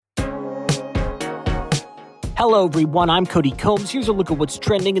Hello everyone, I'm Cody Combs. Here's a look at what's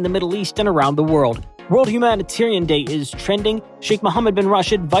trending in the Middle East and around the world. World Humanitarian Day is trending. Sheikh Mohammed bin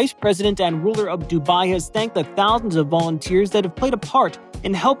Rashid, Vice President and ruler of Dubai, has thanked the thousands of volunteers that have played a part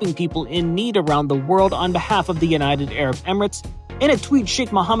in helping people in need around the world on behalf of the United Arab Emirates. In a tweet,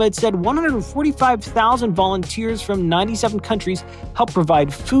 Sheikh Mohammed said 145,000 volunteers from 97 countries helped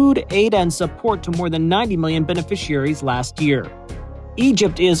provide food, aid, and support to more than 90 million beneficiaries last year.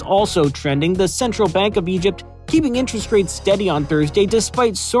 Egypt is also trending. The Central Bank of Egypt keeping interest rates steady on Thursday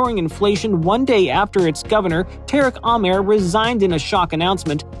despite soaring inflation one day after its governor, Tariq Amer, resigned in a shock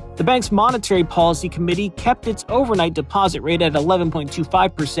announcement. The bank's Monetary Policy Committee kept its overnight deposit rate at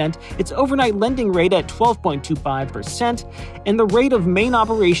 11.25%, its overnight lending rate at 12.25%, and the rate of main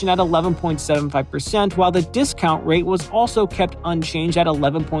operation at 11.75%, while the discount rate was also kept unchanged at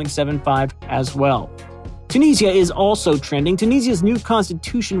 11.75% as well. Tunisia is also trending. Tunisia's new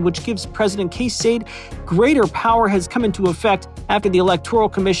constitution, which gives President Kais Saied greater power, has come into effect after the Electoral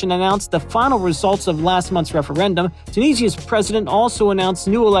Commission announced the final results of last month's referendum. Tunisia's president also announced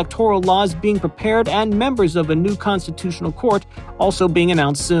new electoral laws being prepared and members of a new constitutional court also being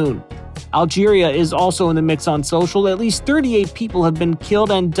announced soon. Algeria is also in the mix on social. At least 38 people have been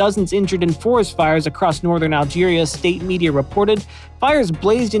killed and dozens injured in forest fires across northern Algeria, state media reported. Fires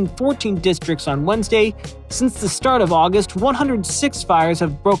blazed in 14 districts on Wednesday. Since the start of August, 106 fires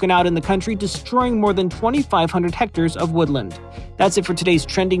have broken out in the country, destroying more than 2,500 hectares of woodland. That's it for today's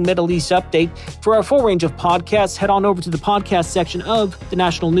Trending Middle East update. For our full range of podcasts, head on over to the podcast section of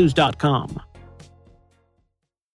thenationalnews.com.